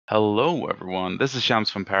Hello, everyone. This is Shams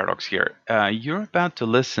from Paradox here. You're about to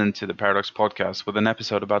listen to the Paradox podcast with an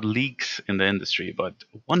episode about leaks in the industry. But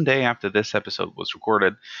one day after this episode was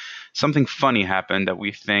recorded, something funny happened that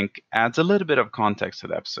we think adds a little bit of context to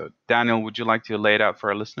the episode. Daniel, would you like to lay it out for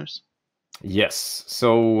our listeners? Yes.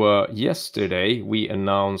 So yesterday we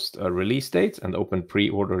announced a release date and opened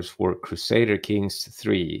pre-orders for Crusader Kings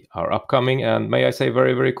 3, our upcoming and, may I say,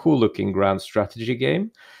 very, very cool-looking grand strategy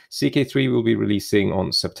game. CK3 will be releasing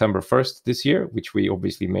on September 1st this year, which we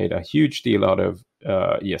obviously made a huge deal out of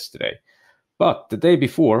yesterday. But the day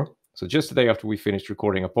before, so just the day after we finished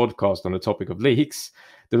recording a podcast on the topic of leaks,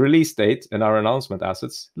 the release date and our announcement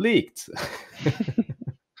assets leaked.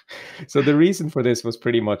 So the reason for this was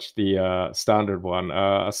pretty much the standard one.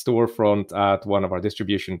 A storefront at one of our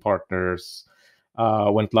distribution partners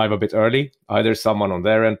went live a bit early. Either someone on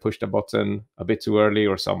their end pushed a button a bit too early,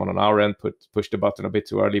 or someone on our end pushed a button a bit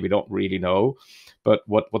too early. We don't really know. But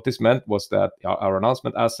what this meant was that our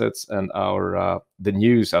announcement assets and our the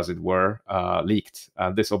news, as it were, leaked.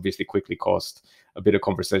 And this obviously quickly caused a bit of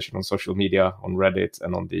conversation on social media, on Reddit,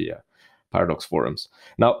 and on the Paradox forums.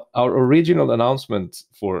 Now, our original announcement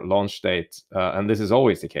for launch date, and this is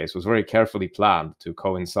always the case, was very carefully planned to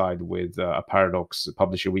coincide with a Paradox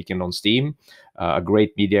Publisher Weekend on Steam, a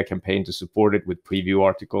great media campaign to support it with preview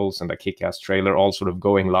articles and a kick-ass trailer, all sort of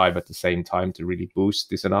going live at the same time to really boost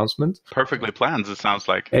this announcement. Perfectly planned, it sounds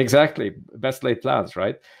like. Exactly. Best laid plans,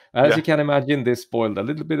 right? As you can imagine, this spoiled a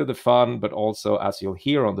little bit of the fun, but also, as you'll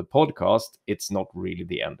hear on the podcast, it's not really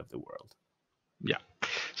the end of the world. Yeah.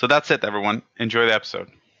 So that's it, everyone. Enjoy the episode.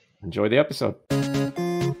 Enjoy the episode.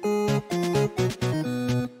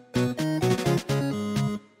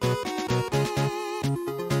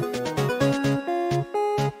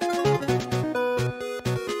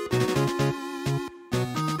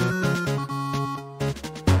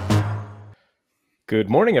 Good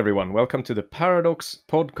morning, everyone. Welcome to the Paradox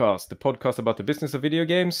podcast, the podcast about the business of video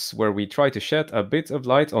games, where we try to shed a bit of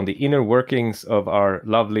light on the inner workings of our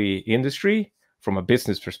lovely industry from a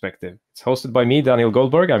business perspective. It's hosted by me, Daniel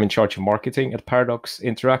Goldberg. I'm in charge of marketing at Paradox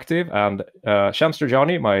Interactive, and Shams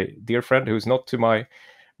Johnny, my dear friend, who's not to my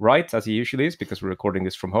right, as he usually is, because we're recording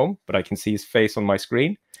this from home, but I can see his face on my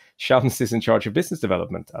screen. Shams is in charge of business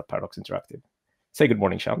development at Paradox Interactive. Say good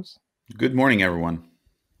morning, Shams. Good morning, everyone.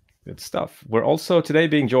 Good stuff. We're also today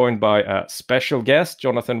being joined by a special guest,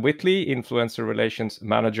 Jonathan Whitley, Influencer Relations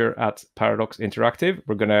Manager at Paradox Interactive.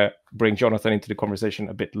 We're going to bring Jonathan into the conversation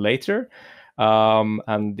a bit later.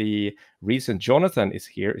 And the reason Jonathan is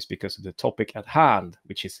here is because of the topic at hand,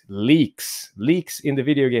 which is leaks in the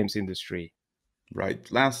video games industry. Right.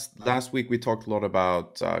 Last week, we talked a lot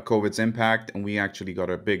about COVID's impact, and we actually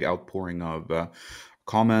got a big outpouring of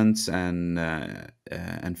comments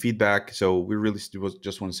and feedback. So we really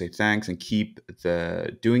just want to say thanks and keep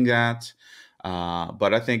doing that.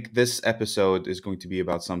 But I think this episode is going to be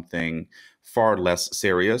about something far less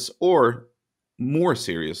serious, or more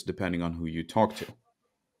serious, depending on who you talk to.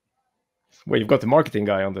 Well, you've got the marketing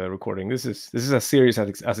guy on the recording. This is as serious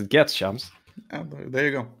as it gets, Shams. There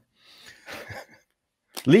you go.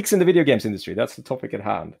 Leaks in the video games industry. That's the topic at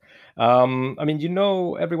hand. I mean,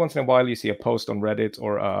 every once in a while you see a post on Reddit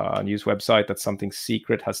or a news website that something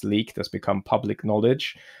secret has leaked, has become public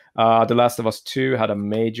knowledge. The Last of Us 2 had a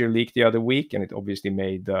major leak the other week, and it obviously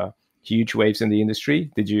made huge waves in the industry.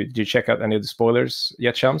 Did you check out any of the spoilers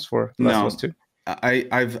yet, Shams, for The Last of Us 2?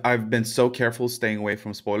 I've been so careful staying away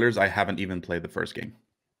from spoilers. I haven't even played the first game.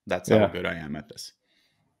 That's how good I am at this.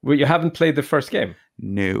 Well, you haven't played the first game?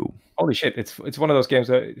 No. Holy shit! It's one of those games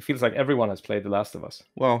that it feels like everyone has played The Last of Us.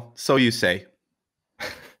 Well, so you say.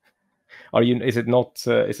 Is it not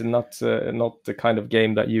the kind of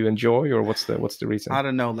game that you enjoy, or what's the reason? I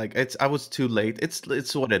don't know. Like I was too late.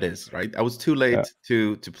 It's what it is, right? I was too late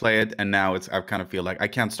to play it, and now I kind of feel like I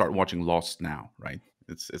can't start watching Lost now, right?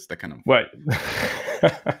 It's the kind of right.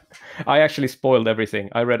 I actually spoiled everything.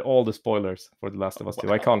 I read all the spoilers for The Last of Us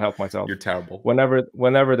 2. I can't help myself. You're terrible.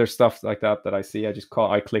 Whenever there's stuff like that I see,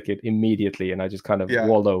 I click it immediately, and I just kind of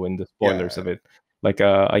wallow in the spoilers of it. Like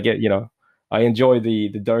I get, I enjoy the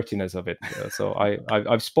dirtiness of it. So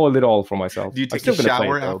I've spoiled it all for myself. Do you take a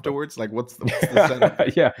shower afterwards? Like what's the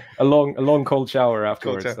setup? Yeah, a long cold shower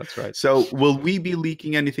afterwards. That's right. So will we be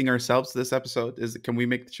leaking anything ourselves this episode? Can we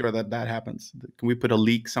make sure that happens? Can we put a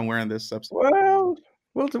leak somewhere in this episode?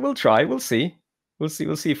 Well, we'll try. We'll see. We'll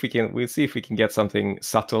see if we can get something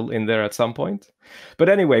subtle in there at some point. But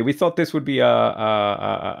anyway, we thought this would be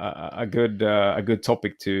a good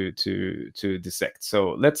topic to dissect. So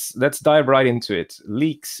let's dive right into it.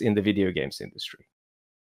 Leaks in the video games industry.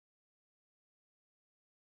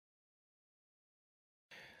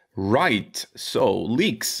 Right. So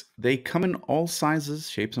leaks, they come in all sizes,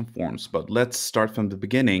 shapes, and forms. But let's start from the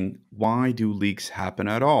beginning. Why do leaks happen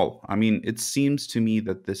at all? I mean, it seems to me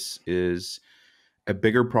that this is a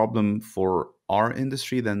bigger problem for our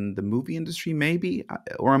industry than the movie industry, maybe?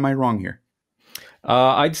 Or am I wrong here?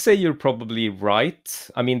 I'd say you're probably right.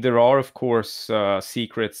 I mean, there are of course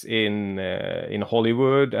secrets in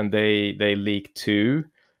Hollywood, and they leak too.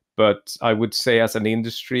 But I would say, as an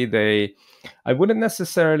industry, I wouldn't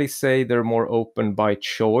necessarily say they're more open by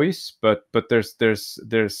choice, but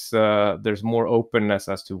there's more openness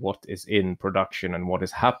as to what is in production and what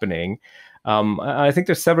is happening. I think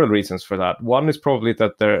there's several reasons for that. One is probably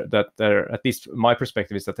that there, at least my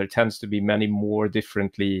perspective is that there tends to be many more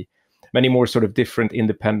sort of different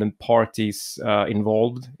independent parties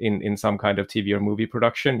involved in some kind of TV or movie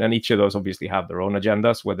production, and each of those obviously have their own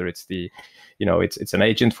agendas. Whether it's it's an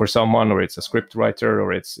agent for someone, or it's a script writer,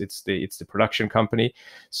 or it's the production company.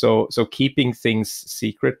 So keeping things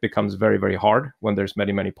secret becomes very, very hard when there's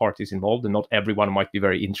many parties involved, and not everyone might be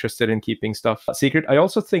very interested in keeping stuff secret. I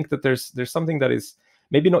also think that there's something that is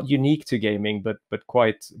maybe not unique to gaming, but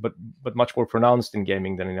much more pronounced in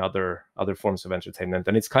gaming than in other forms of entertainment.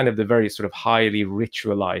 And it's kind of the very sort of highly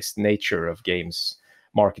ritualized nature of games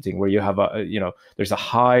marketing, where you have there's a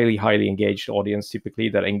highly engaged audience typically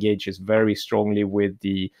that engages very strongly with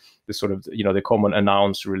the sort of the common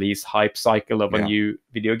announce, release, hype cycle of a new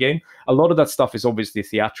video game. A lot of that stuff is obviously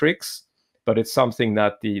theatrics, but it's something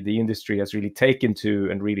that the industry has really taken to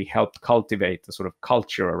and really helped cultivate the sort of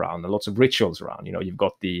culture around, and lots of rituals around. You've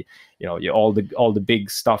got all the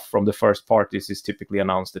big stuff from the first parties is typically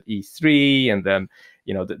announced at E3, and then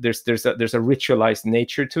there's a ritualized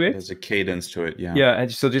nature to it. There's a cadence to it, yeah. Yeah,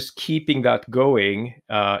 and so just keeping that going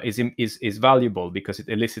is valuable, because it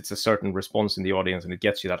elicits a certain response in the audience, and it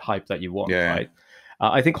gets you that hype that you want, right?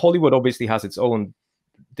 I think Hollywood obviously has its own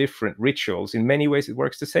different rituals. In many ways it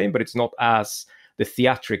works the same, but it's not as, the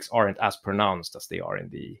theatrics aren't as pronounced as they are in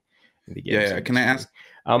the games. Yeah. Can I ask?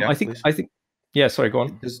 I think. Yeah, sorry, go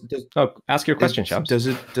on. Ask your question, Shams.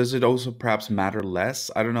 Does it also perhaps matter less?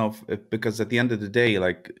 I don't know if because at the end of the day,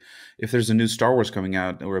 like if there's a new Star Wars coming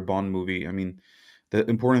out or a Bond movie, I mean, the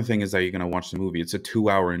important thing is that you're going to watch the movie. It's a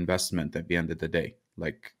 2-hour investment at the end of the day.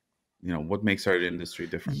 Like, what makes our industry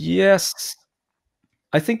different? Yes.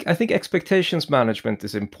 I think expectations management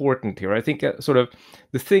is important here. I think sort of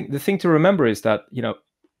the thing to remember is that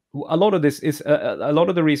a lot of this is a lot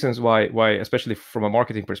of the reasons why, especially from a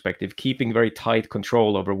marketing perspective, keeping very tight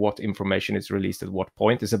control over what information is released at what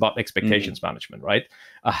point is about expectations management, right?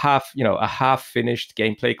 A half finished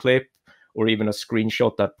gameplay clip, or even a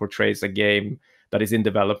screenshot that portrays a game that is in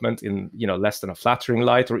development in less than a flattering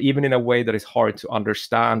light, or even in a way that is hard to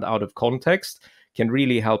understand out of context, can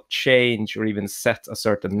really help change or even set a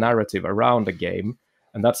certain narrative around a game.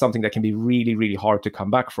 And that's something that can be really, really hard to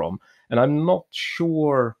come back from. And I'm not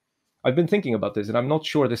sure, I've been thinking about this, and I'm not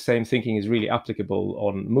sure the same thinking is really applicable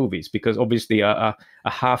on movies, because obviously a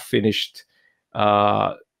half-finished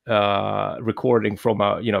recording from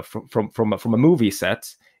a movie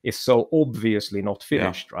set is so obviously not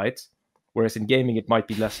finished, right? Whereas in gaming, it might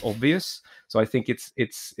be less obvious. So I think it's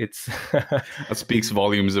that speaks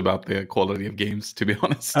volumes about the quality of games, to be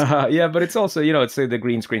honest. Yeah, but it's also it's the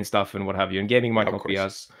green screen stuff and what have you. And gaming might not be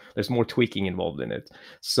as, there's more tweaking involved in it.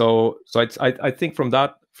 So I think from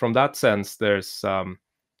that sense, there's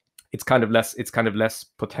it's kind of less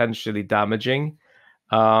potentially damaging.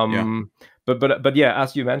 But yeah,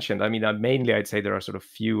 as you mentioned, I mean, mainly I'd say there are sort of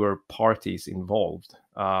fewer parties involved.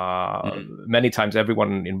 Many times,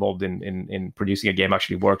 everyone involved in producing a game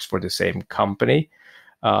actually works for the same company.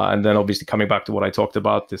 And then, obviously, coming back to what I talked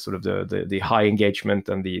about, the sort of the high engagement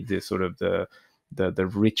and the sort of the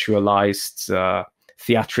ritualized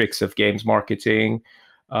theatrics of games marketing.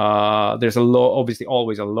 There's obviously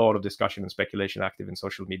always a lot of discussion and speculation active in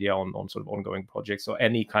social media on sort of ongoing projects. So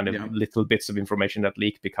any kind of little bits of information that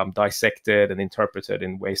leak become dissected and interpreted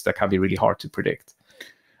in ways that can be really hard to predict.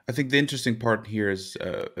 I think the interesting part here is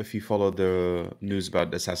if you follow the news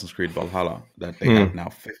about Assassin's Creed Valhalla, that they have now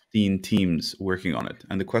 15 teams working on it.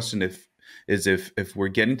 And the question is if we're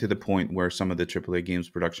getting to the point where some of the AAA games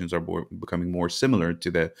productions are becoming more similar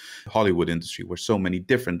to the Hollywood industry, where so many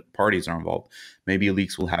different parties are involved, maybe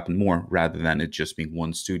leaks will happen more rather than it just being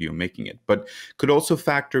one studio making it. But could also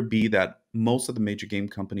factor be that most of the major game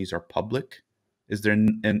companies are public? Is there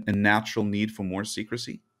a natural need for more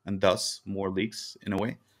secrecy and thus more leaks in a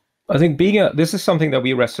way? I think this is something that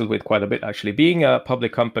we wrestled with quite a bit, actually. Being a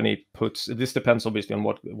public company this depends obviously on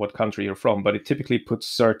what country you're from, but it typically puts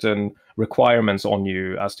certain requirements on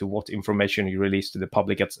you as to what information you release to the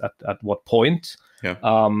public at what point. Yeah.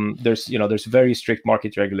 There's very strict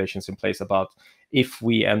market regulations in place about if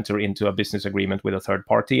we enter into a business agreement with a third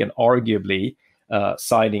party, and arguably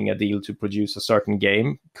signing a deal to produce a certain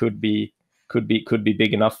game could be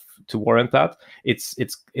big enough to warrant that. It's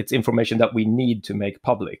information that we need to make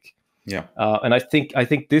public. Yeah. And I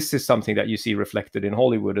think this is something that you see reflected in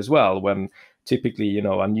Hollywood as well, when typically,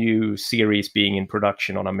 a new series being in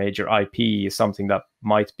production on a major IP is something that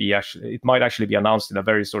might actually be announced in a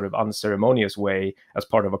very sort of unceremonious way as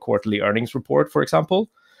part of a quarterly earnings report, for example.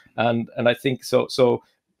 And I think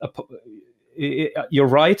you're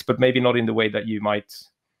right, but maybe not in the way that you might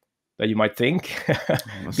think.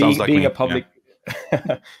 Being a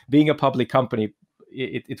public company,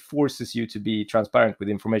 it forces you to be transparent with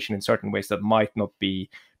information in certain ways that might not be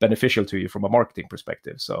beneficial to you from a marketing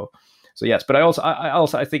perspective. So yes, but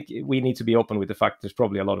I think we need to be open with the fact there's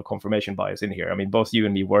probably a lot of confirmation bias in here. I mean, both you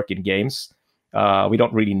and me work in games. We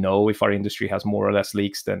don't really know if our industry has more or less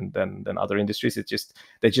leaks than other industries.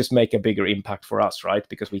 They just make a bigger impact for us, right?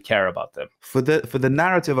 Because we care about them. For the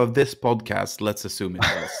narrative of this podcast, let's assume it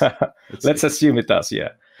does. Let's assume it does,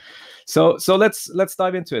 yeah. So let's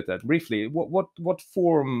dive into it then briefly. What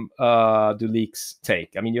form do leaks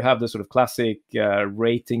take? I mean, you have the sort of classic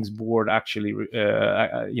ratings board actually,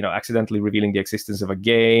 accidentally revealing the existence of a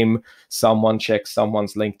game. Someone checks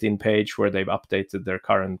someone's LinkedIn page where they've updated their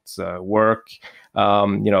current work.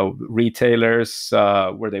 Retailers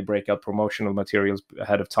where they break out promotional materials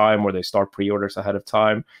ahead of time, where they start pre-orders ahead of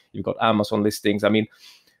time. You've got Amazon listings. I mean,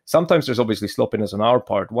 sometimes there's obviously sloppiness on our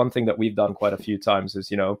part. One thing that we've done quite a few times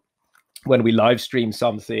is, when we live stream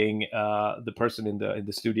something, the person in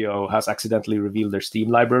the studio has accidentally revealed their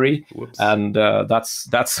Steam library. Whoops. And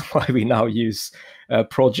that's why we now use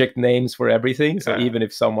project names for everything. So even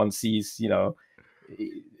if someone sees,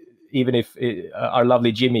 even if our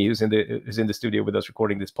lovely Jimmy, who's in the studio with us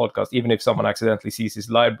recording this podcast, even if someone accidentally sees his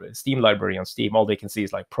Steam library on Steam, all they can see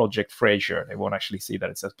is like Project Frasier. They won't actually see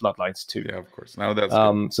that it says Bloodlines 2. Yeah, of course. Now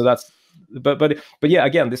that's so that's. But yeah,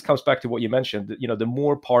 again, this comes back to what you mentioned. The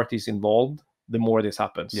more parties involved, the more this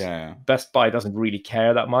happens. Yeah. Best Buy doesn't really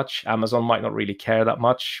care that much. Amazon might not really care that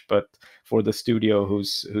much, but for the studio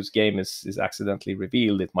whose game is accidentally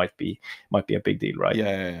revealed, it might be a big deal, right?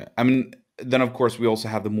 Yeah. I mean, then of course we also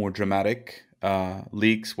have the more dramatic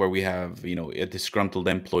leaks where we have a disgruntled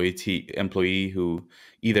employee who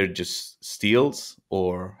either just steals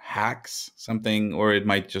or hacks something, or it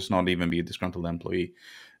might just not even be a disgruntled employee.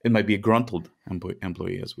 It might be a gruntled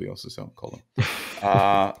employee, as we also call them.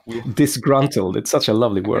 Disgruntled. It's such a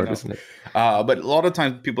lovely word, isn't it? But a lot of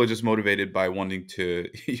times people are just motivated by wanting to,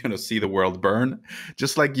 see the world burn,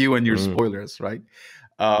 just like you and your spoilers, right?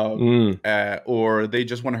 Or they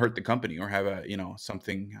just want to hurt the company or have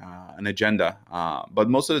an agenda. But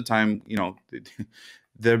most of the time,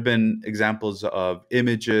 there have been examples of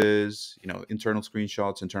images, internal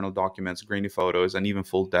screenshots, internal documents, grainy photos, and even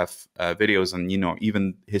full depth videos. And,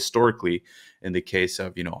 even historically, in the case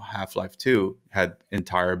of, Half-Life 2, had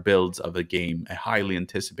entire builds of a game, a highly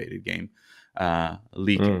anticipated game,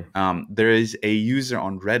 leak. There is a user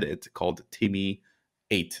on Reddit called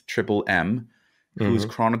Timmy8MMM who's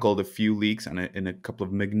chronicled a few leaks in a couple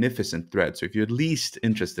of magnificent threads. So if you're at least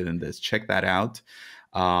interested in this, check that out.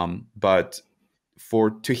 But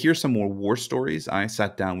to hear some more war stories, I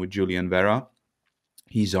sat down with Julien Wera.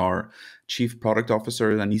 He's our chief product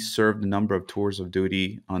officer, and he served a number of tours of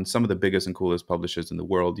duty on some of the biggest and coolest publishers in the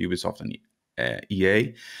world, Ubisoft and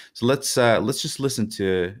EA. So let's just listen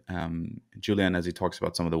to Julien as he talks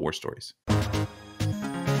about some of the war stories.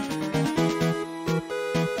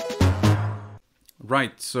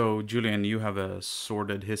 Right, so Julien, you have a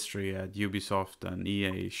sordid history at Ubisoft and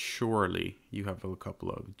EA. Surely you have a couple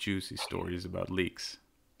of juicy stories about leaks.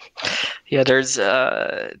 Yeah, there's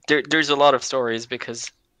a lot of stories, because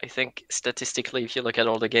I think statistically, if you look at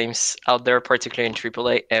all the games out there, particularly in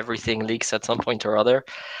AAA, everything leaks at some point or other.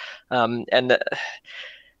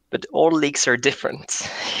 But all leaks are different.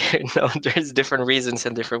 There's different reasons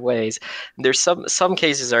and different ways. There's some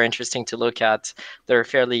cases are interesting to look at. They're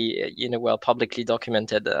fairly, well publicly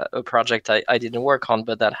documented. A project I didn't work on,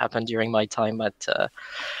 but that happened during my time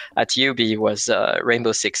at Ubi was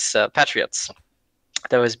Rainbow Six Patriots.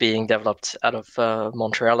 That was being developed out of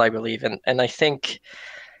Montreal, I believe, and I think.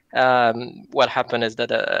 What happened is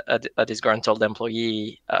that a disgruntled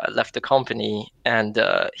employee left the company, and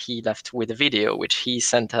he left with a video which he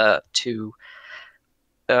sent to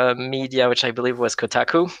media, which I believe was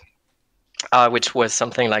Kotaku. which was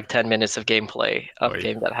something like 10 minutes of gameplay of a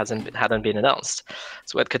game that hadn't been announced.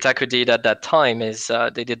 So what Kotaku did at that time is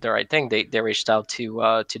they did the right thing. They reached out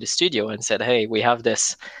to the studio and said, "Hey, we have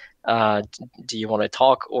this. Do you want to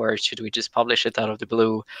talk, or should we just publish it out of the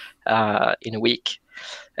blue in a week?"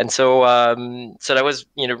 And so so that was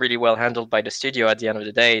really well handled by the studio. At the end of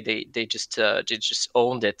the day, they just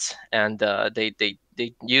owned it, and they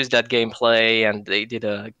used that gameplay, and they did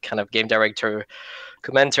a kind of game director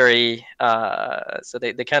commentary. So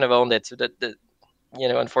they kind of owned it. So that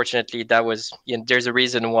unfortunately, that was there's a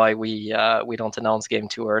reason why we don't announce game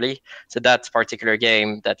too early. So that particular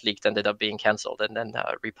game that leaked ended up being canceled and then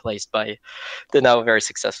replaced by the now very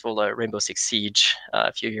successful Rainbow Six Siege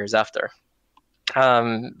a few years after.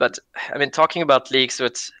 But I mean, talking about leaks,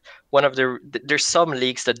 it's one of there's some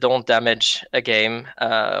leaks that don't damage a game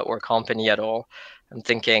or company at all. I'm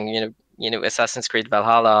thinking, Assassin's Creed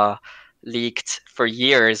Valhalla leaked for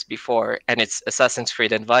years before, and it's Assassin's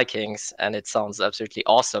Creed and Vikings, and it sounds absolutely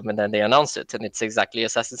awesome. And then they announced it, and it's exactly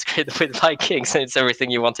Assassin's Creed with Vikings, and it's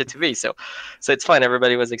everything you want it to be. So it's fine.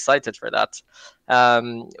 Everybody was excited for that.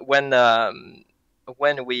 When I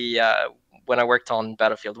worked on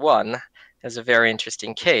Battlefield 1, is a very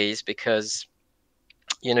interesting case because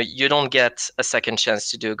you don't get a second chance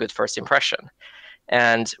to do a good first impression.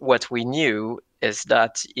 And what we knew is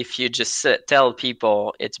that if you just tell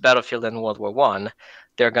people it's Battlefield and World War I,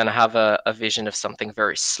 they're going to have a vision of something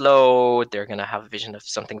very slow. They're going to have a vision of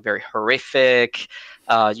something very horrific,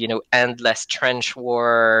 endless trench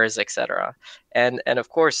wars, etc. And of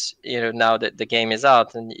course, now that the game is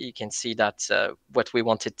out, and you can see that what we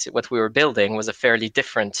were building was a fairly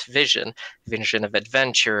different vision of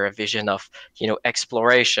adventure, a vision of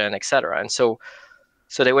exploration, etc. And so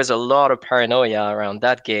there was a lot of paranoia around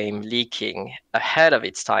that game leaking ahead of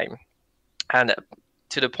its time, and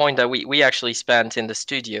to the point that we actually spent in the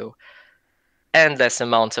studio endless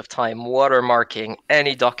amounts of time watermarking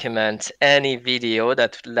any document, any video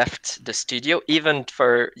that left the studio, even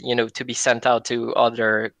for to be sent out to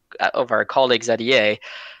other of our colleagues at EA,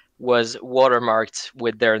 was watermarked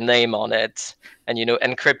with their name on it, and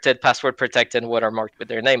encrypted, password protected, watermarked with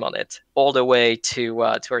their name on it, all the way to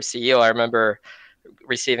our CEO. I remember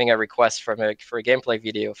receiving a request for a gameplay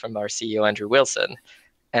video from our CEO Andrew Wilson.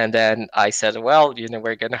 And then I said, well,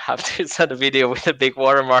 we're going to have to send a video with a big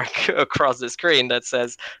watermark across the screen that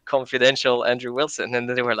says confidential Andrew Wilson. And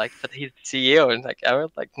then they were like, but he's CEO. And I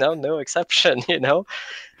was like, no exception,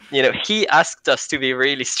 he asked us to be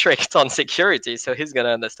really strict on security, so he's going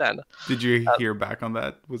to understand. Did you hear back on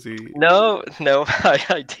that? Was he? No,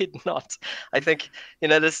 I did not. I think,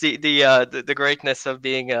 that's the greatness of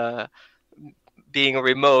being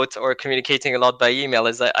remote or communicating a lot by email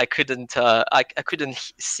is I couldn't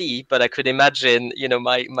see, but I could imagine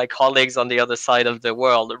my colleagues on the other side of the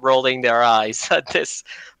world rolling their eyes at this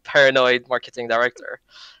paranoid marketing director.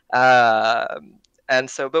 And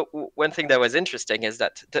so, but one thing that was interesting is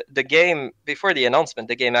that the game, before the announcement,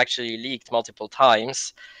 the game actually leaked multiple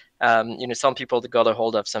times. Some people got a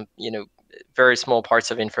hold of some very small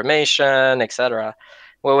parts of information, etc.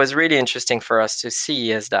 What was really interesting for us to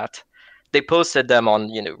see is that they posted them on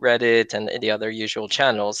Reddit and the other usual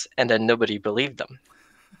channels, and then nobody believed them,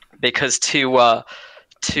 because to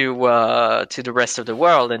the rest of the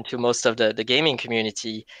world and to most of the gaming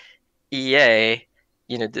community, EA,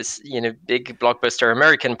 this big blockbuster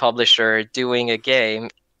American publisher doing a game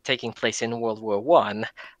taking place in World War I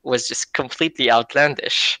was just completely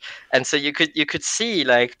outlandish. And so you could see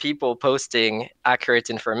like people posting accurate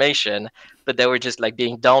information, but they were just like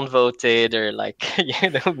being downvoted or like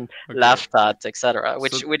laughed at, etc.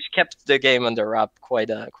 Which kept the game under wrap quite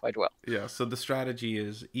well. Yeah. So the strategy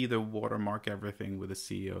is either watermark everything with a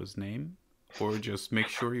CEO's name, or just make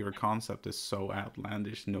sure your concept is so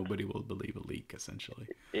outlandish nobody will believe a leak, essentially.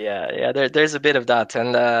 Yeah. There's a bit of that,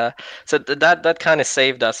 and so that kind of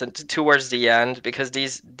saved us. And towards the end, because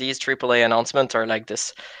these AAA announcements are like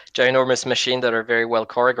this ginormous machine that are very well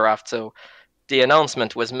choreographed. So the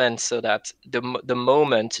announcement was meant so that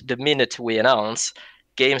the minute we announce,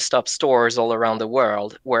 GameStop stores all around the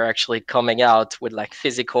world were actually coming out with like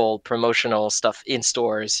physical promotional stuff in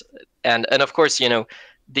stores, and of course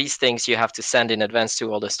these things you have to send in advance to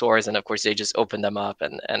all the stores, and of course they just opened them up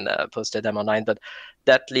and posted them online. But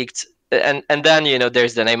that leaked, and then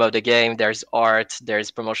there's the name of the game, there's art, there's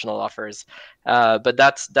promotional offers, but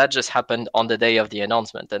that just happened on the day of the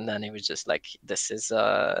announcement, and then it was just like this is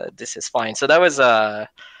fine. So that was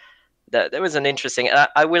that was an interesting.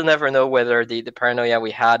 I will never know whether the paranoia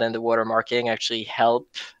we had and the watermarking actually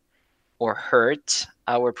helped or hurt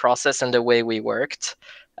our process and the way we worked.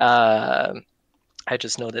 I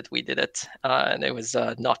just know that we did it, and it was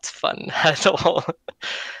not fun at all.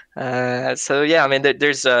 So yeah, I mean,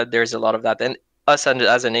 there's a lot of that, and us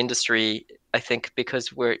as an industry, I think,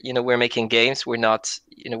 because we're making games, we're not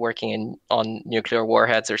working on nuclear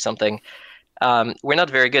warheads or something. We're not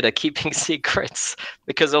very good at keeping secrets,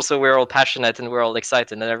 because also we're all passionate and we're all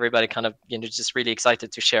excited, and everybody kind of just really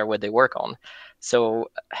excited to share what they work on. So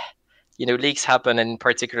leaks happen, and in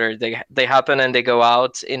particular they happen and they go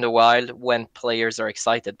out in the wild when players are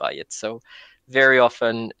excited by it. So very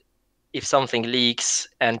often, if something leaks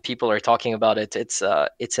and people are talking about it, it's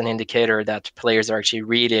an indicator that players are actually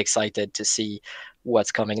really excited to see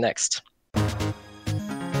what's coming next.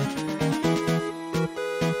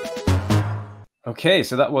 Okay,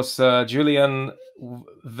 so that was Julien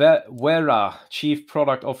Wera, Chief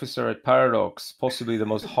Product Officer at Paradox, possibly the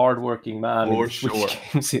most hardworking man in the Switch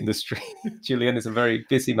games industry. Julien is a very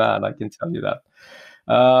busy man, I can tell you that.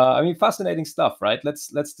 I mean, fascinating stuff, right?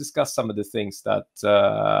 Let's discuss some of the things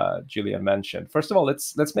that Julien mentioned. First of all,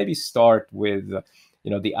 let's maybe start with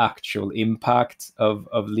the actual impact of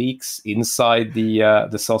leaks inside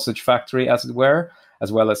the sausage factory, as it were,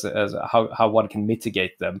 as well as how one can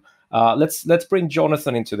mitigate them. Let's bring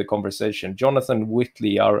Jonathan into the conversation. Jonathan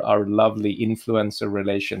Whitley, our lovely influencer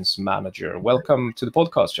relations manager. Welcome to the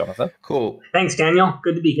podcast, Jonathan. Cool. Thanks, Daniel.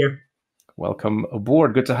 Good to be here. Welcome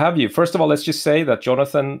aboard. Good to have you. First of all, let's just say that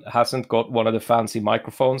Jonathan hasn't got one of the fancy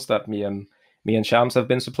microphones that me and Shams have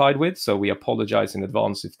been supplied with, so we apologize in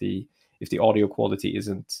advance if the audio quality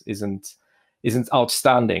isn't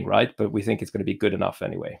outstanding, right? But we think it's going to be good enough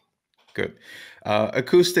anyway. Good.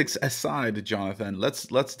 Acoustics aside, Jonathan,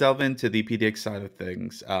 let's delve into the PDX side of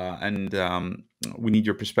things, and we need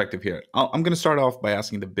your perspective here. I'm going to start off by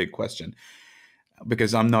asking the big question,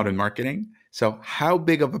 because I'm not in marketing. So how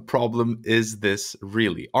big of a problem is this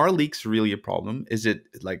really? Are leaks really a problem? Is it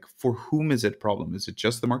for whom is it a problem? Is it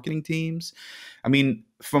just the marketing teams? I mean,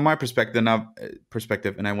 from my perspective,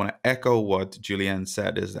 and I want to echo what Julien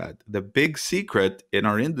said, is that the big secret in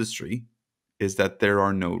our industry is that there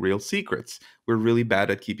are no real secrets. We're really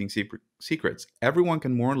bad at keeping secrets. Everyone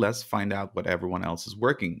can more or less find out what everyone else is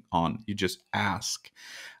working on. You just ask.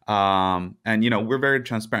 And, we're very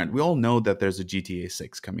transparent. We all know that there's a GTA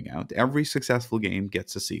 6 coming out. Every successful game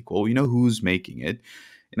gets a sequel. We know who's making it.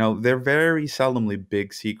 They're very seldomly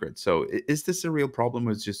big secrets. So is this a real problem,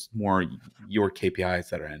 or is it just more your KPIs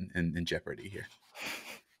that are in jeopardy here?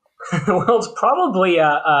 Well, it's probably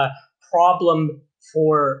a problem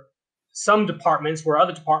for some departments where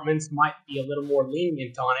other departments might be a little more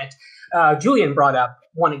lenient on it. Julien brought up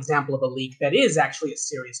one example of a leak that is actually a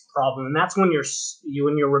serious problem, and that's when you're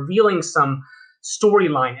revealing some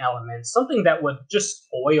storyline elements, something that would just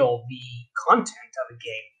spoil the content of a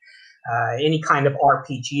game. Any kind of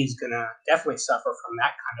RPG is going to definitely suffer from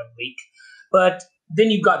that kind of leak. But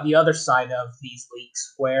then you've got the other side of these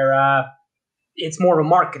leaks where it's more of a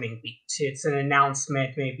marketing leak. It's an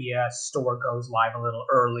announcement. Maybe a store goes live a little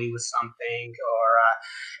early with something,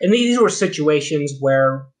 and these were situations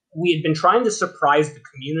where we had been trying to surprise the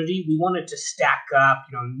community. We wanted to stack up,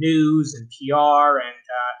 news and PR and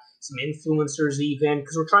some influencers even,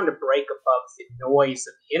 because we're trying to break above the noise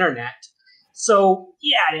of the internet. So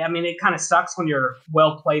yeah, I mean, it kind of sucks when your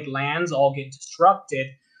well-played lands all get disrupted,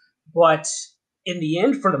 but in the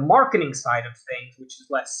end, for the marketing side of things, which is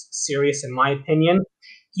less serious in my opinion,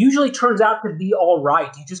 usually turns out to be all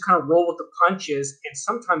right. You just kind of roll with the punches, and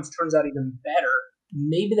sometimes turns out even better.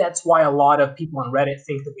 Maybe that's why a lot of people on Reddit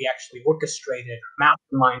think that we actually orchestrated or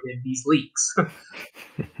masterminded these leaks.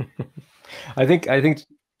 I think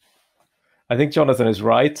Jonathan is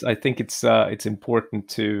right. I think it's important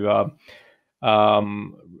to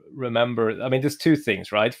remember. I mean, there's two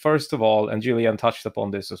things, right? First of all, and Julien touched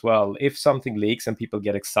upon this as well, if something leaks and people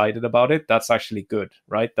get excited about it, that's actually good,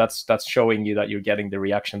 right? That's showing you that you're getting the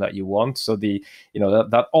reaction that you want. So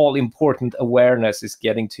that all important awareness is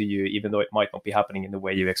getting to you, even though it might not be happening in the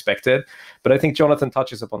way you expected. But I think Jonathan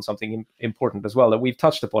touches upon something important as well that we've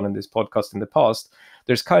touched upon in this podcast in the past.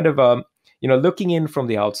 There's kind of looking in from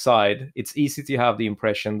the outside, it's easy to have the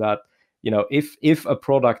impression that if a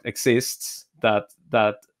product exists,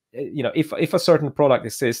 if a certain product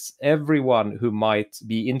exists, everyone who might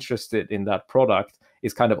be interested in that product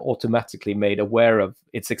is kind of automatically made aware of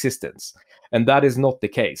its existence. And that is not the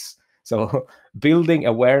case. So building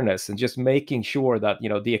awareness and just making sure that,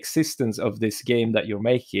 the existence of this game that you're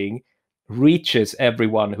making reaches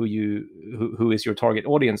everyone who is your target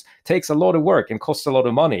audience takes a lot of work and costs a lot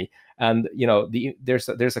of money. And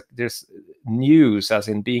there's news, as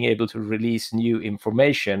in being able to release new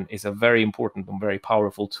information, is a very important and very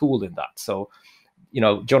powerful tool in that. So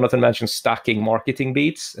Jonathan mentioned stacking marketing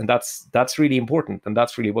beats, and that's really important, and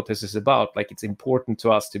that's really what this is about. Like, it's important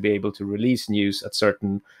to us to be able to release news at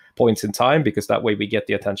certain points in time, because that way we get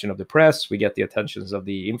the attention of the press, we get the attentions of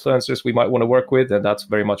the influencers we might want to work with, and that's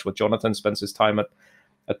very much what Jonathan spends his time at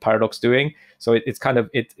Paradox doing. So it's kind of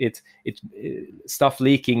stuff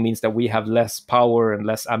leaking means that we have less power and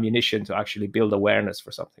less ammunition to actually build awareness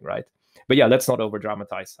for something, right? But yeah, let's not over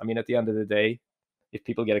dramatize. I mean, at the end of the day, if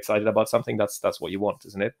people get excited about something, that's what you want,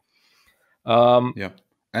 isn't it? Yeah.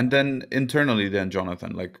 And then internally, then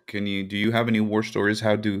Jonathan, like, do you have any war stories?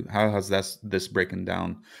 How has this broken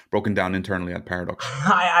down internally at Paradox?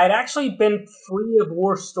 I'd actually been free of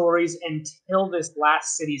war stories until this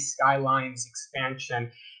last Cities Skylines expansion.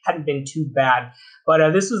 Hadn't been too bad,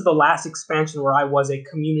 but this was the last expansion where I was a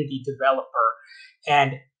community developer,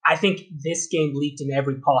 and I think this game leaked in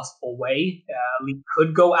every possible way. Leak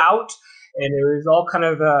could go out, and it was all kind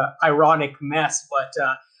of a ironic mess, but.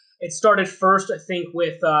 It started first, I think,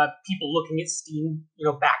 with people looking at Steam,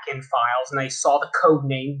 backend files, and they saw the code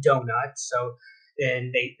name Donut. So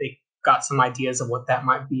then they got some ideas of what that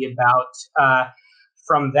might be about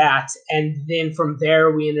from that. And then from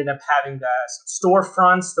there, we ended up having some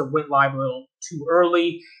storefronts that went live a little too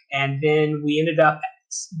early. And then we ended up,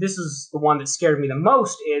 this is the one that scared me the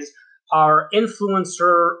most, is our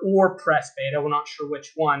influencer or press beta, we're not sure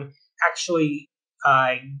which one, actually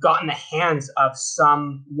got in the hands of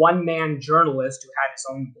some one-man journalist who had his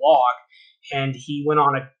own blog, and he went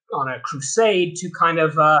on a crusade to kind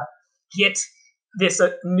of get this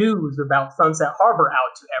news about Sunset Harbor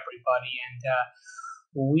out to everybody. And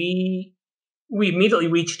we immediately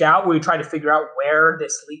reached out. We tried to figure out where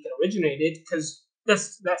this leak originated, because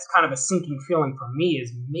that's kind of a sinking feeling for me,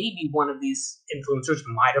 is maybe one of these influencers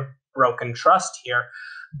might have broken trust here.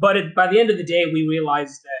 But by the end of the day, we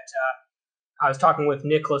realized that I was talking with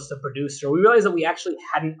Nicholas, the producer. We realized that we actually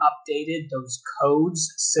hadn't updated those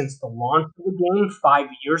codes since the launch of the game 5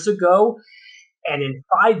 years ago. And in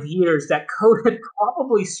 5 years, that code had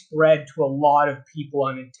probably spread to a lot of people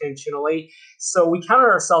unintentionally. So we counted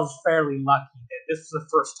ourselves fairly lucky that this was the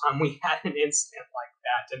first time we had an incident like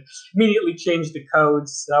that, and immediately changed the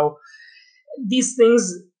codes. So these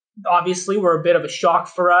things obviously were a bit of a shock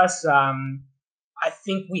for us. I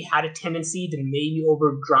think we had a tendency to maybe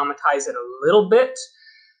over-dramatize it a little bit.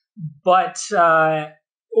 But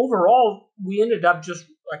overall, we ended up just,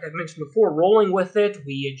 like I mentioned before, rolling with it.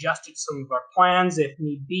 We adjusted some of our plans if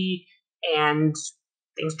need be, and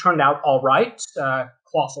things turned out all right.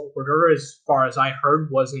 Colossal Order, as far as I heard,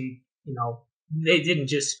 wasn't, they didn't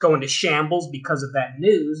just go into shambles because of that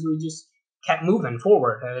news. We just kept moving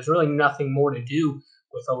forward. There's really nothing more to do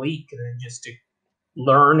with a leak than just to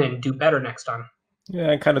learn and do better next time.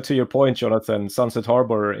 Yeah, and kind of to your point, Jonathan, Sunset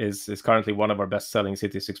Harbor is currently one of our best-selling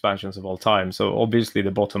Cities expansions of all time. So obviously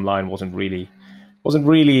the bottom line wasn't really,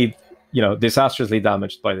 disastrously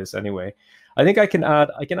damaged by this anyway. I think I can add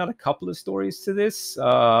a couple of stories to this.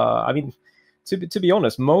 I mean, to be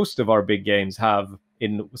honest, most of our big games have,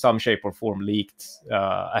 in some shape or form, leaked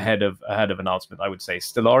ahead of announcement. I would say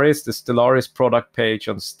the Stellaris product page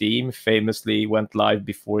on Steam famously went live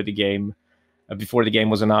before the game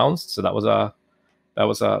was announced. So that was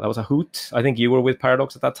a hoot. I think you were with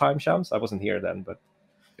Paradox at that time, Shams. I wasn't here then, but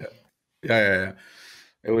yeah.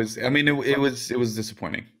 It was. I mean, it was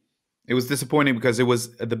disappointing. It was disappointing because it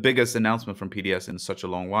was the biggest announcement from PDS in such a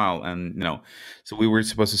long while, and so we were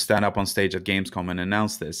supposed to stand up on stage at Gamescom and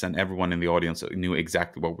announce this, and everyone in the audience knew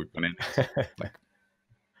exactly what we were going to like.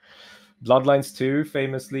 Bloodlines 2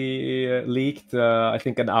 famously leaked, I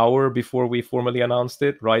think, an hour before we formally announced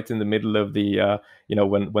it, right in the middle of the,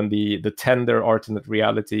 when the tender alternate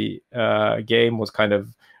reality game was kind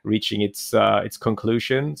of reaching its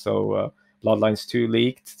conclusion. So Bloodlines 2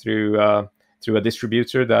 leaked through a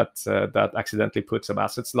distributor that accidentally put some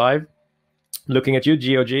assets live. Looking at you,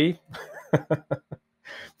 GOG.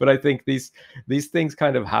 But I think these things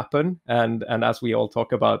kind of happen, and as we all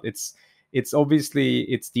talk about, it's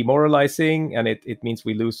obviously demoralizing, and it means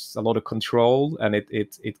we lose a lot of control, and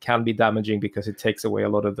it can be damaging because it takes away a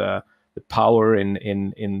lot of the power in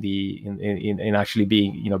actually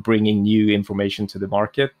being, bringing new information to the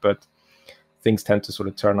market. But things tend to sort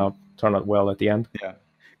of turn out well at the end. Yeah.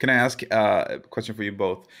 Can I ask a question for you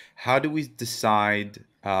both? How do we decide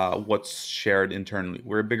what's shared internally?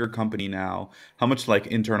 We're a bigger company now. How much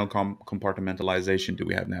internal compartmentalization do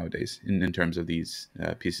we have nowadays in terms of these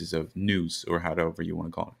pieces of news, or however you want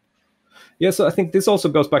to call it? Yeah, so I think this also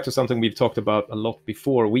goes back to something we've talked about a lot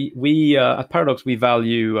before. We at Paradox, we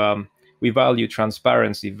value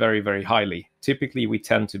transparency very, very highly. Typically, we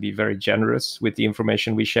tend to be very generous with the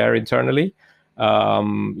information we share internally.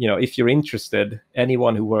 If you're interested,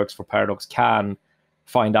 anyone who works for Paradox can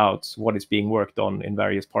find out what is being worked on in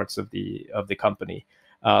various parts of the company.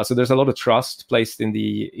 So there's a lot of trust placed in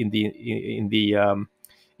the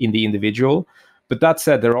individual. But that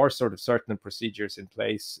said, there are sort of certain procedures in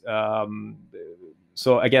place.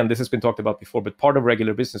 So again, this has been talked about before, but part of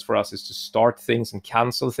regular business for us is to start things and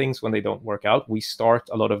cancel things when they don't work out. We start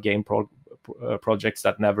a lot of game projects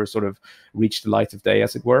that never sort of reach the light of day,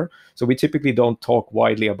 as it were. So we typically don't talk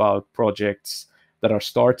widely about projects that are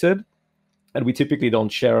started. And we typically don't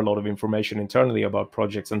share a lot of information internally about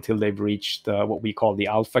projects until they've reached what we call the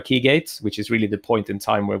alpha key gate, which is really the point in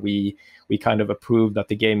time where we kind of approve that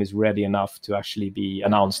the game is ready enough to actually be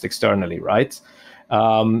announced externally, right?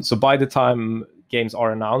 So by the time games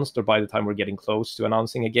are announced, or by the time we're getting close to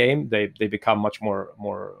announcing a game, they become much more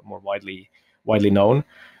widely known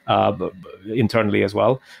internally as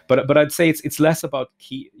well. But I'd say it's less about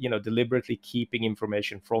deliberately keeping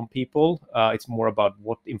information from people. It's more about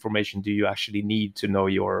what information do you actually need to know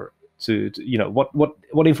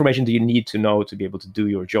what information do you need to know to be able to do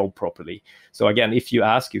your job properly. So again, if you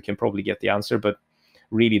ask, you can probably get the answer, but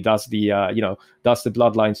really, does the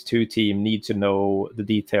Bloodlines 2 team need to know the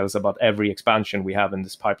details about every expansion we have in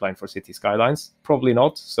this pipeline for City Skylines? Probably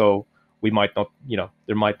not. So we might not,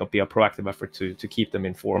 there might not be a proactive effort to keep them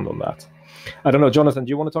informed on that. I don't know, Jonathan, do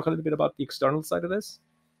you want to talk a little bit about the external side of this?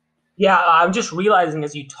 Yeah, I'm just realizing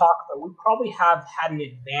as you talk that we probably have had an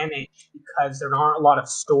advantage because there aren't a lot of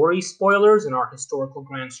story spoilers in our historical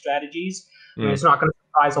grand strategies. And it's not going to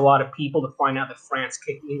surprise a lot of people to find out that France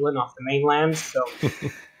kicked England off the mainland. So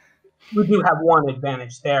we do have one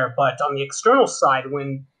advantage there. But on the external side,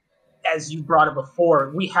 when, as you brought it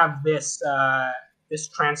before, we have this this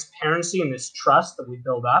transparency and this trust that we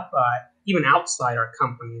build up, even outside our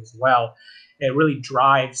company as well. It really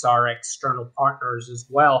drives our external partners as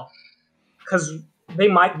well, because they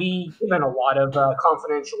might be given a lot of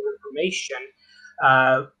confidential information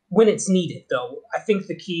when it's needed, though. I think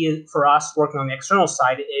the key for us working on the external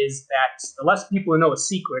side is that the less people who know a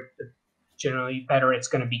secret, the generally better it's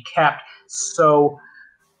going to be kept. So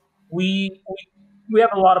we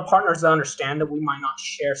have a lot of partners that understand that we might not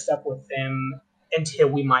share stuff with them until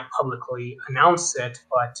we might publicly announce it,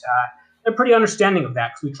 but they're pretty understanding of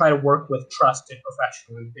that because we try to work with trusted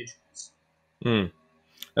professional individuals.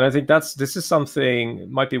 And I think this is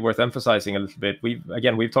something might be worth emphasizing a little bit.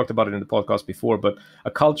 We've talked about it in the podcast before, but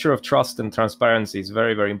a culture of trust and transparency is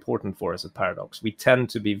very, very important for us at Paradox. We tend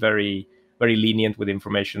to be very, very lenient with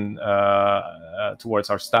information towards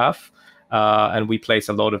our staff, and we place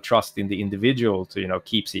a lot of trust in the individual to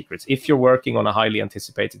keep secrets. If you're working on a highly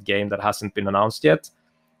anticipated game that hasn't been announced yet,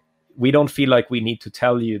 we don't feel like we need to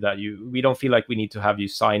tell you that we don't feel like we need to have you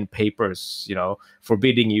sign papers,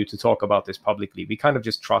 forbidding you to talk about this publicly. We kind of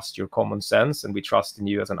just trust your common sense, and we trust in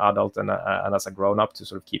you as an adult and as a grown-up to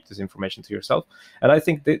sort of keep this information to yourself. And I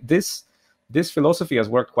think this philosophy has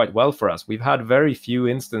worked quite well for us. We've had very few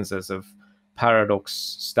instances of Paradox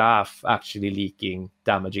staff actually leaking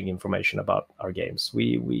damaging information about our games.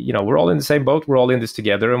 We're all in the same boat. We're all in this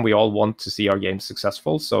together, and we all want to see our games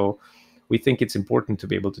successful. So we think it's important to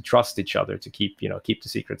be able to trust each other to keep the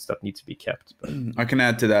secrets that need to be kept. But I can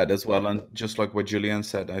add to that as well, and just like what Julien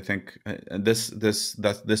said, I think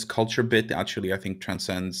this culture bit actually I think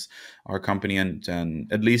transcends our company and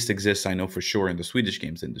at least exists, I know for sure, in the Swedish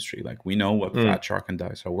games industry. Like, we know what Fat Shark and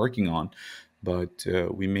DICE are working on, but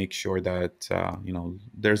we make sure that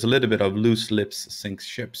there's a little bit of loose lips sink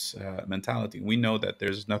ships mentality. We know that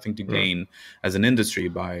there's nothing to gain as an industry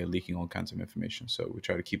by leaking all kinds of information, so we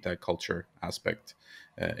try to keep that culture aspect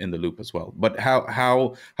in the loop as well. But how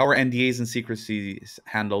are NDAs and secrecies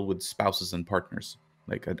handled with spouses and partners,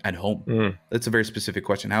 like at home? That's a very specific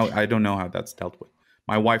question. I don't know how that's dealt with.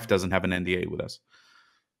 My wife doesn't have an NDA with us.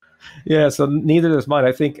 Yeah, so neither does mine.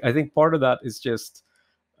 I think part of that is just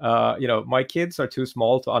my kids are too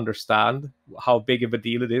small to understand how big of a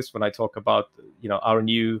deal it is when I talk about our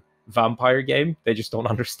new vampire game. They just don't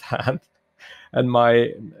understand. And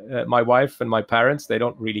my wife and my parents, they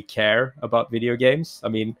don't really care about video games. I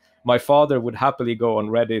mean, my father would happily go on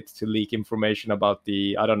Reddit to leak information about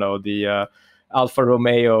the Alfa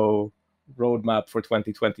Romeo roadmap for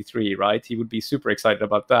 2023, right? He would be super excited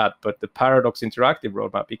about that. But the Paradox Interactive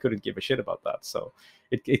roadmap, he couldn't give a shit about that. So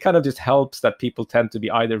it kind of just helps that people tend to be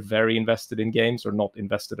either very invested in games or not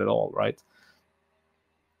invested at all, right?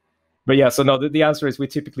 But yeah, so no, the answer is we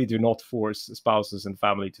typically do not force spouses and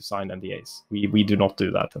family to sign NDAs. We do not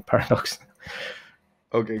do that at Paradox.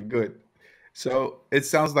 Okay, good. So it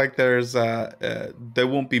sounds like there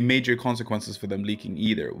won't be major consequences for them leaking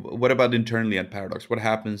either. What about internally at Paradox? What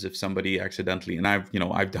happens if somebody accidentally, and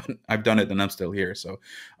I've done it and I'm still here. So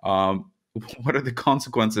um, what are the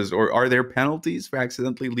consequences, or are there penalties for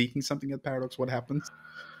accidentally leaking something at Paradox? What happens?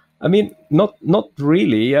 I mean, not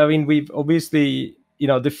really. I mean, we've obviously,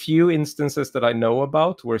 the few instances that I know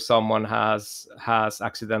about where someone has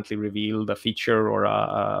accidentally revealed a feature or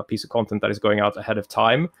a piece of content that is going out ahead of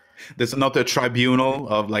time. There's not a tribunal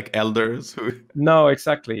of like elders who. No,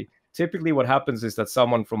 exactly. Typically what happens is that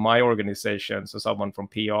someone from my organization, so someone from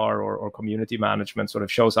PR or community management, sort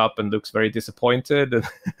of shows up and looks very disappointed and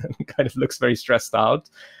kind of looks very stressed out,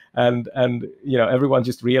 and everyone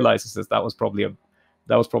just realizes that was probably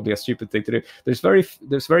a stupid thing to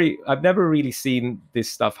do. I've never really seen this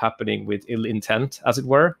stuff happening with ill intent, as it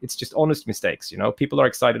were. It's just honest mistakes. People are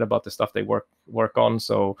excited about the stuff they work on,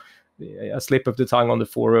 so a slip of the tongue on the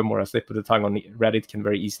forum or a slip of the tongue on Reddit can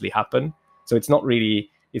very easily happen. So it's not really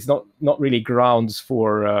grounds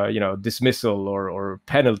for dismissal or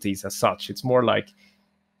penalties as such. It's more like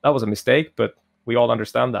that was a mistake, but we all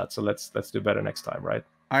understand that, so let's do better next time, right?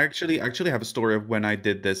 I actually have a story of when I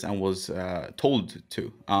did this and was told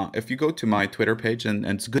to. If you go to my Twitter page, and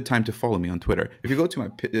it's a good time to follow me on Twitter. If you go to my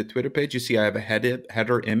Twitter page, you see I have a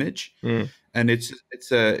header image, and it's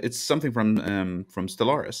something from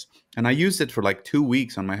Stellaris, and I used it for like 2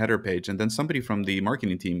 weeks on my header page, and then somebody from the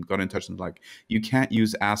marketing team got in touch and like, you can't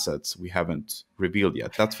use assets we haven't revealed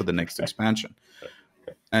yet. That's for the next expansion.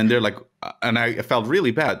 And they're like, and I felt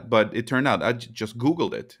really bad, but it turned out I just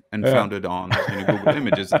Googled it and found it on Google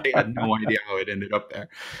Images. I had no idea how it ended up there.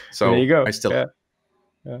 So there you go. I still.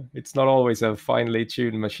 Yeah. It's not always a finely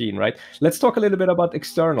tuned machine, right? Let's talk a little bit about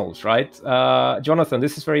externals, right? Jonathan,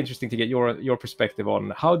 this is very interesting to get your perspective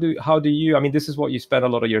on. How do you? I mean, this is what you spend a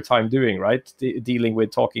lot of your time doing, right? Dealing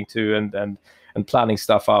with, talking to, and planning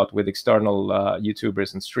stuff out with external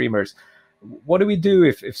YouTubers and streamers. What do we do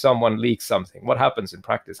if someone leaks something? What happens in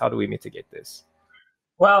practice? How do we mitigate this?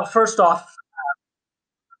 Well, first off,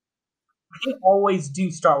 we always do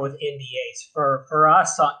start with NDAs. For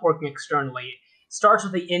us working externally, it starts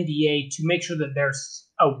with the NDA to make sure that there's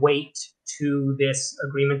a weight to this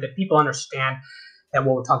agreement, that people understand that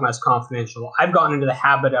what we're talking about is confidential. I've gotten into the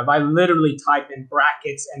habit of, I literally type in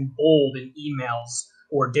brackets and bold in emails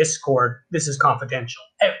or Discord, this is confidential,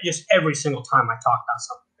 just every single time I talk about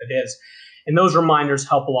something that is. And those reminders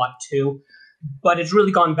help a lot too. But it's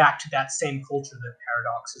really gone back to that same culture that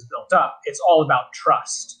Paradox has built up. It's all about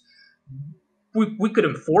trust. We could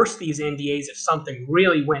enforce these NDAs if something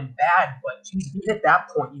really went bad, but at that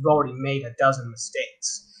point, you've already made a dozen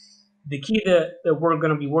mistakes. The key that we're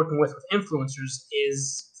going to be working with influencers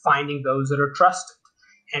is finding those that are trusted.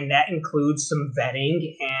 And that includes some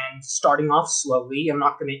vetting and starting off slowly. I'm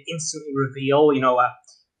not going to instantly reveal,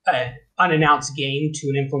 an unannounced game to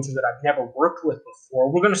an influencer that I've never worked with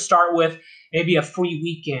before. We're going to start with maybe a free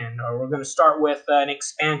weekend, or we're going to start with an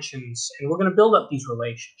expansions, and we're going to build up these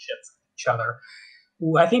relationships with each other.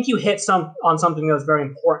 I think you hit on something that was very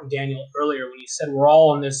important, Daniel, earlier when you said we're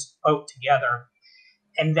all in this boat together.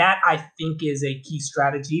 And that, I think, is a key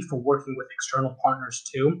strategy for working with external partners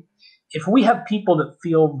too. If we have people that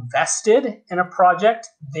feel vested in a project,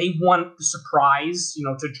 they want the surprise,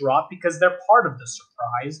 to drop because they're part of the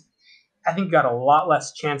surprise. I think you got a lot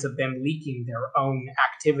less chance of them leaking their own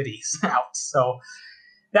activities out. So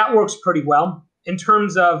that works pretty well. In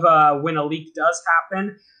terms of when a leak does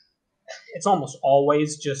happen, it's almost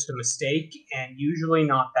always just a mistake and usually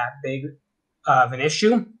not that big of an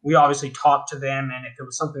issue. We obviously talk to them, and if it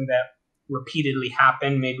was something that repeatedly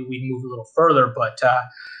happened, maybe we'd move a little further, but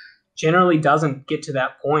generally doesn't get to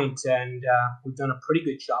that point, and we've done a pretty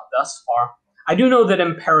good job thus far. I do know that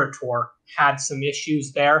Imperator had some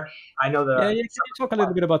issues there. I know that. Can you talk a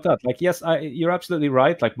little bit about that? Like, yes, you're absolutely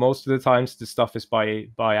right. Like, most of the times, the stuff is by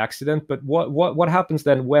accident. But what happens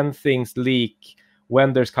then when things leak?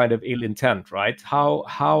 When there's kind of ill intent, right?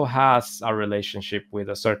 How has our relationship with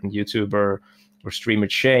a certain YouTuber or streamer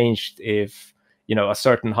changed if a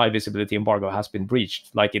certain high visibility embargo has been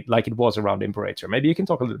breached, like it was around Imperator? Maybe you can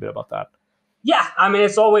talk a little bit about that. Yeah, I mean,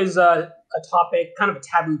 it's always a topic, kind of a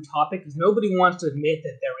taboo topic, because nobody wants to admit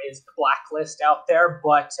that there is the blacklist out there,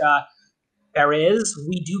 but there is.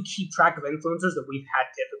 We do keep track of influencers that we've had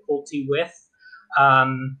difficulty with,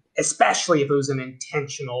 especially if it was an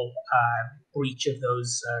intentional breach of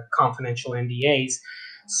those confidential NDAs.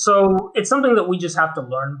 So it's something that we just have to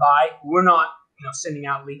learn by. We're not, sending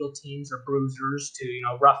out legal teams or bruisers to,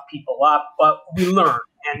 rough people up, but we learn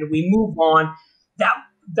and we move on.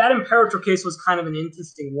 That Imperator case was kind of an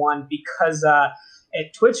interesting one because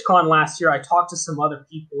at TwitchCon last year, I talked to some other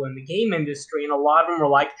people in the game industry, and a lot of them were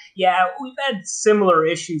like, yeah, we've had similar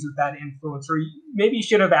issues with that influencer. Maybe you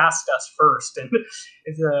should have asked us first. And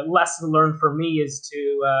the lesson learned for me is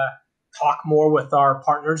to talk more with our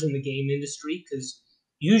partners in the game industry, because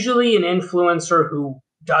usually an influencer who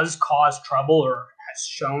does cause trouble or has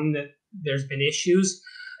shown that there's been issues,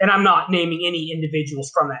 and I'm not naming any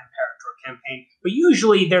individuals from that Imperator campaign, but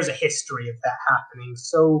usually there's a history of that happening.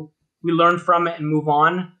 So we learn from it and move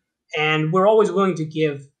on, and we're always willing to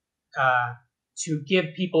give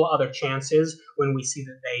people other chances when we see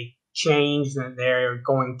that they change, that they're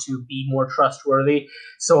going to be more trustworthy.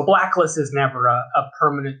 So a blacklist is never a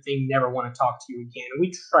permanent thing. Never want to talk to you again. And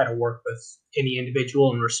we try to work with any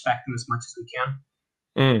individual and respect them as much as we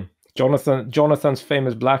can. Jonathan's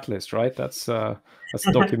famous blacklist, right? That's a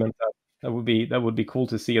document that would be cool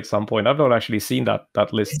to see at some point. I've not actually seen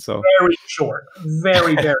that list. So very short,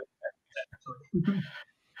 very very.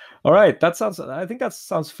 All right, I think that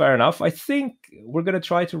sounds fair enough. I think we're going to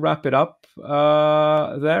try to wrap it up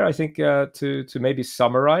there. I think to maybe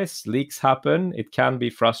summarize, leaks happen. It can be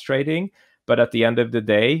frustrating, but at the end of the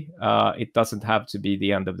day, it doesn't have to be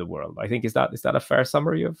the end of the world. I think is that a fair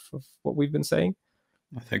summary of what we've been saying?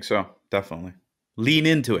 I think so, definitely. Lean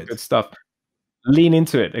into it. Good stuff. Lean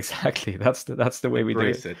into it, exactly. That's the way we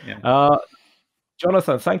Embrace do it. Yeah.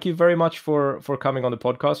 Jonathan, thank you very much for coming on the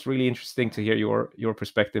podcast. Really interesting to hear your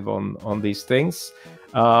perspective on these things.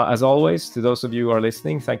 As always, to those of you who are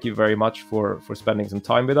listening, thank you very much for spending some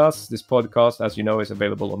time with us. This podcast, as you know, is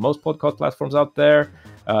available on most podcast platforms out there.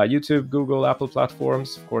 YouTube, Google, Apple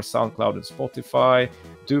platforms, of course, SoundCloud and Spotify.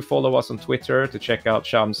 Do follow us on Twitter to check out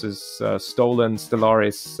Shams's stolen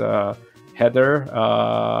Stellaris header.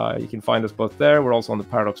 You can find us both there. We're also on the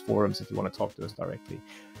Paradox forums if you want to talk to us directly.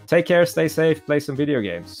 Take care, stay safe, play some video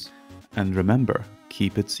games. And remember,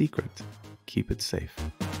 keep it secret, keep it safe.